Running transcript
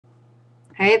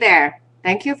Hey there.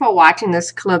 Thank you for watching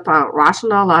this clip on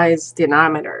rationalized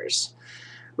denominators.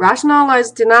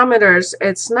 Rationalized denominators,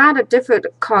 it's not a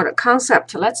difficult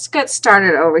concept. Let's get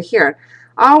started over here.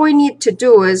 All we need to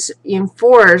do is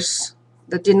enforce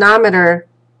the denominator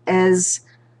is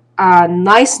a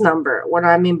nice number. What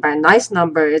I mean by nice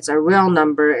number, it's a real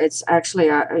number. It's actually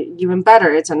even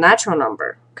better. It's a natural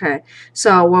number. Okay.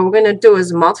 So what we're going to do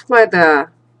is multiply the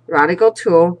radical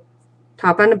 2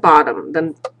 top and the bottom.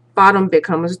 Then bottom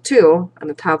becomes 2 and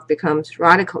the top becomes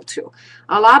radical 2.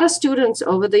 A lot of students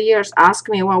over the years ask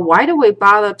me, well, why do we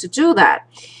bother to do that?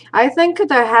 I think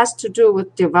that has to do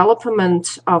with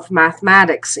development of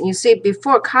mathematics. You see,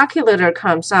 before calculator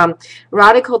comes on,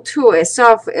 radical 2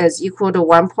 itself is equal to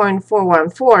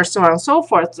 1.414, so on and so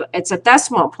forth. It's a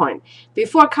decimal point.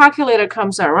 Before calculator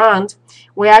comes around,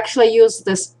 we actually use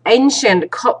this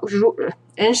ancient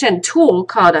tool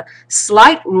called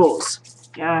slide rules.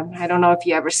 I don't know if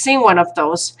you ever seen one of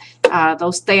those.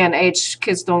 Those day and age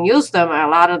kids don't use them. A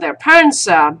lot of their parents,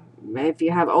 if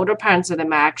you have older parents, they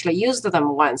may actually used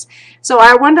them once. So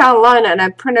I went online and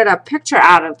I printed a picture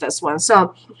out of this one.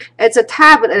 So it's a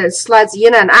tab and it slides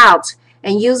in and out.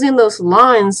 And using those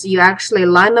lines, you actually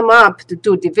line them up to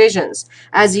do divisions.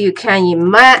 As you can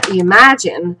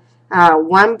imagine,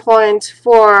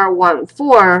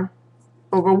 1.414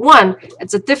 over 1,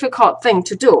 it's a difficult thing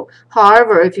to do.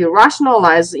 However, if you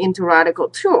rationalize into radical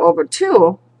 2 over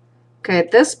 2, okay,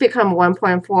 this becomes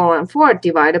 1.414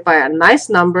 divided by a nice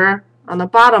number on the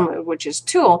bottom, which is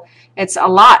 2. It's a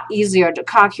lot easier to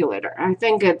calculate. I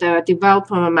think the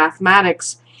development of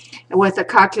mathematics with the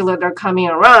calculator coming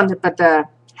around, but the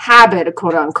habit,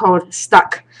 quote unquote,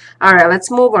 stuck. All right, let's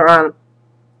move on.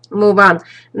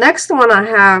 Next one, I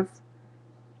have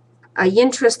an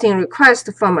interesting request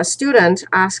from a student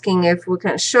asking if we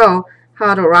can show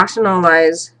how to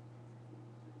rationalize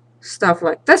stuff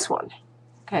like this one.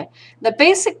 Okay, the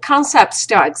basic concept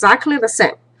still exactly the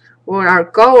same. What our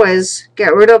goal is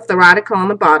get rid of the radical on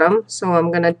the bottom, so I'm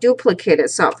going to duplicate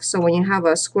itself. So when you have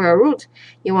a square root,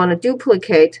 you want to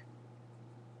duplicate.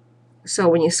 So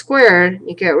when you square,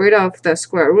 you get rid of the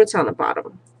square roots on the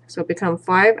bottom. So it becomes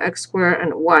 5x squared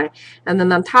and y. And then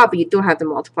on top, you do have to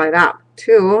multiply it out.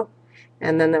 2.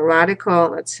 And then the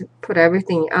radical, let's put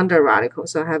everything under radical.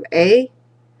 So I have a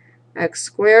x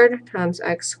squared times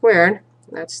x squared.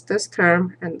 That's this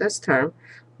term and this term.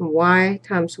 Y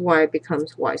times y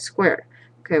becomes y squared.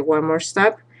 Okay, one more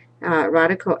step.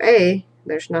 Radical a,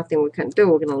 there's nothing we can do.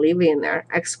 We're going to leave it in there.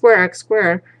 X squared,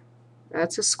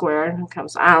 that's a square. It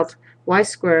comes out. Y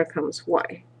squared comes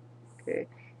y. Okay,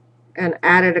 and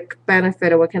added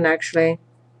benefit, we can actually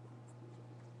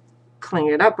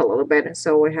clean it up a little bit.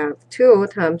 So we have 2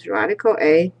 times radical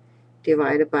a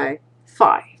divided by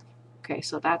 5. Okay,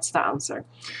 so that's the answer.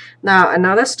 Now,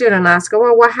 another student asked,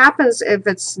 well, what happens if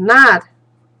it's not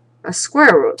a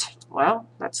square root? Well,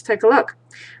 let's take a look.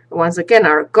 Once again,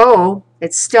 our goal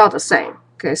is still the same.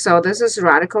 Okay, so this is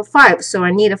radical 5. So I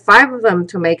need 5 of them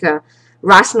to make a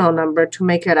rational number, to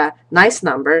make it a nice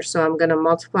number. So I'm going to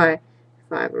multiply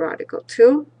 5 radical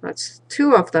 2. That's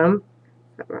 2 of them.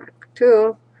 Radical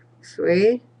 2.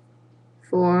 3,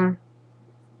 4,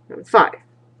 and 5.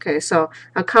 Okay, so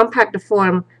a compact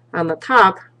form on the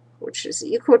top, which is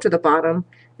equal to the bottom,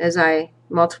 is I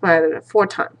multiply it 4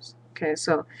 times. Okay,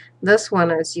 so this one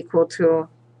is equal to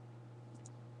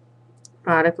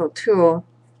radical 2,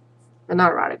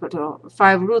 not radical 2,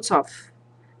 5 roots of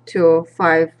 2,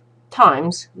 5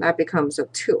 times. That becomes a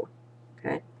 2.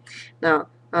 Okay, now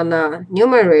on the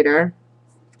numerator,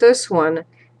 this one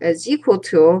is equal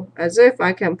to, as if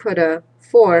I can put a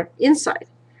 4 inside.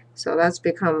 So that's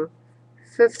become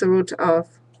 5th root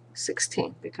of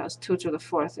 16, because 2 to the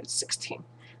 4th is 16.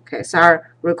 Okay, so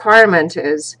our requirement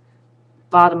is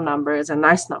bottom number is a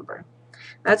nice number.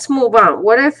 Let's move on.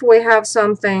 What if we have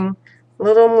something a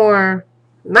little more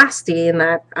nasty in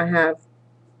that I have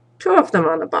 2 of them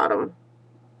on the bottom?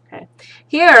 Okay,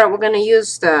 here we're going to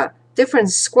use the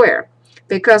difference square,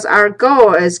 because our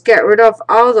goal is get rid of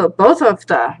both of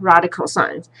the radical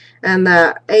signs. And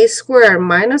the a squared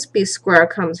minus b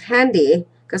squared comes handy,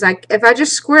 because if I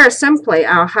just square simply,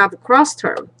 I'll have a cross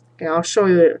term. Okay, I'll show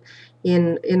you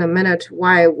in a minute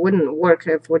why it wouldn't work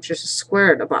if we just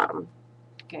square the bottom.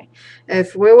 Okay,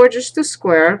 if we were just to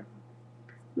square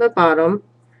the bottom,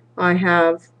 I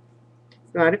have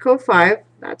radical 5,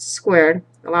 that's squared.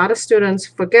 A lot of students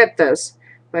forget this,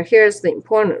 but here's the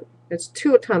important. It's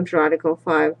 2 times radical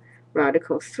 5,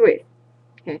 radical 3.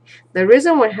 Okay. The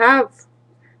reason we have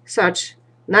such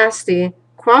nasty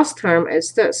cross term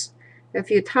is this. If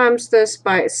you times this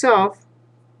by itself,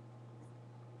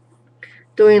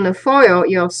 doing the FOIL,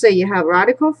 you'll see you have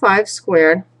radical 5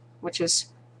 squared which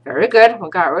is very good. We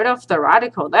got rid of the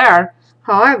radical there.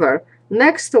 However,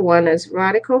 next one is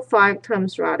radical 5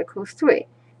 times radical 3.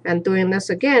 And doing this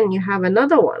again, you have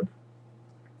another one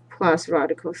plus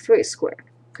radical 3 squared.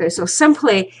 Okay, so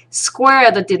simply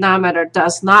square the denominator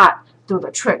does not do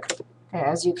the trick. Okay,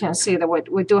 as you can see, that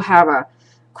we do have a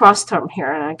cross term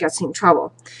here, and it gets in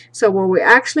trouble. So what we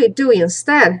actually do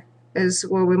instead is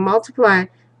where we multiply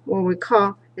what we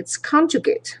call its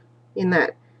conjugate, in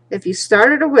that if you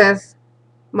started with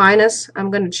minus, I'm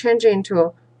going to change it into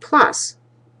a plus.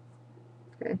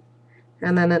 Okay,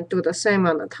 and then do the same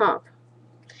on the top.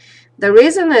 The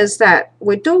reason is that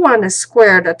we do want to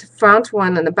square the front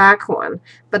one and the back one,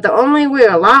 but the only way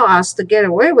allow us to get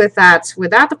away with that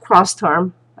without the cross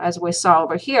term, as we saw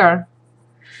over here,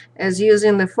 is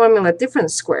using the formula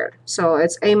difference squared. So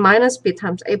it's a minus b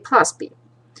times a plus b.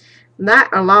 That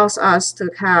allows us to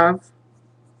have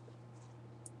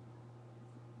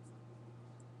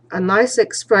a nice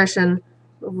expression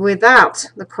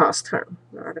without the cross term.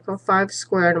 Radical 5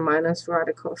 squared minus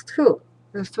radical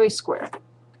 3 squared.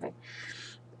 Okay.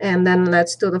 And then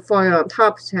let's do the FOIL on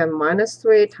top to have minus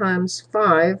 3 times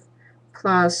 5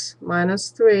 plus minus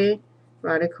 3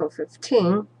 radical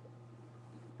 15,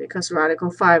 because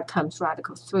radical 5 times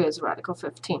radical 3 is radical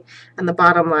 15. And the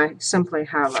bottom line simply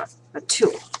have a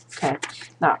 2. Okay.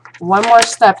 Now, one more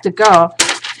step to go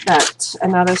that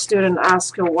another student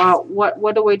asked, well,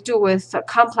 what do we do with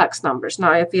complex numbers?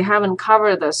 Now, if you haven't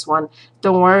covered this one,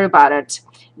 don't worry about it.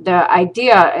 The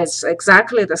idea is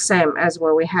exactly the same as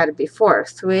what we had before.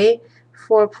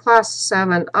 4 plus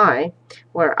 7i,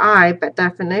 where I, by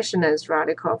definition, is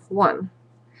radical of 1.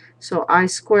 So I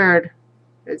squared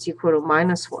is equal to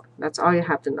minus 1. That's all you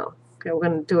have to know. Okay, we're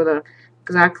going to do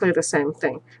exactly the same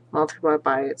thing, multiplied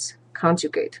by its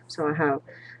conjugate. So I have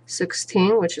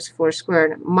 16, which is 4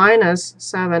 squared, minus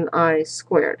 7i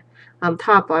squared. On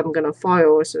top, I'm going to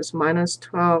FOIL, which is minus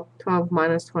 12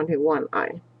 minus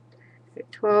 21i.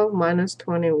 12 minus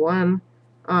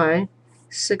 21i,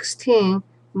 16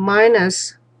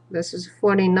 minus, this is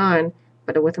 49,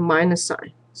 but with a minus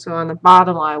sign. So on the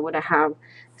bottom, I would have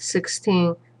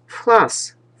 16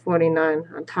 plus 49.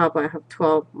 On top, I have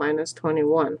 12 minus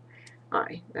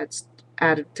 21i. That's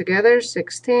added together,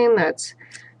 16, that's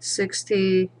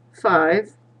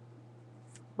 65.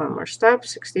 One more step,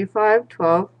 65,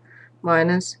 12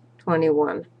 minus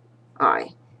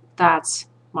 21i. That's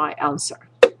my answer.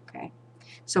 Okay.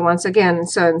 So once again,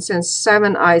 since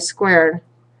 7i squared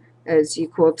is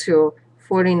equal to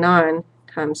 49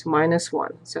 times minus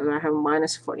 1, so I have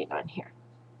minus 49 here.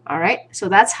 All right, so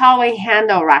that's how we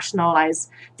handle rationalize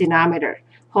denominator.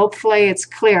 Hopefully it's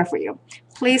clear for you.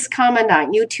 Please comment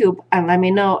on YouTube and let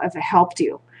me know if it helped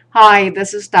you. Hi,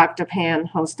 this is Dr. Pan,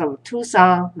 host of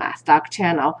Tucson Math Doc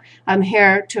channel. I'm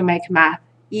here to make math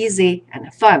easy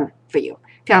and fun for you.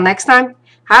 Till next time,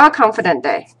 have a confident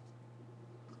day.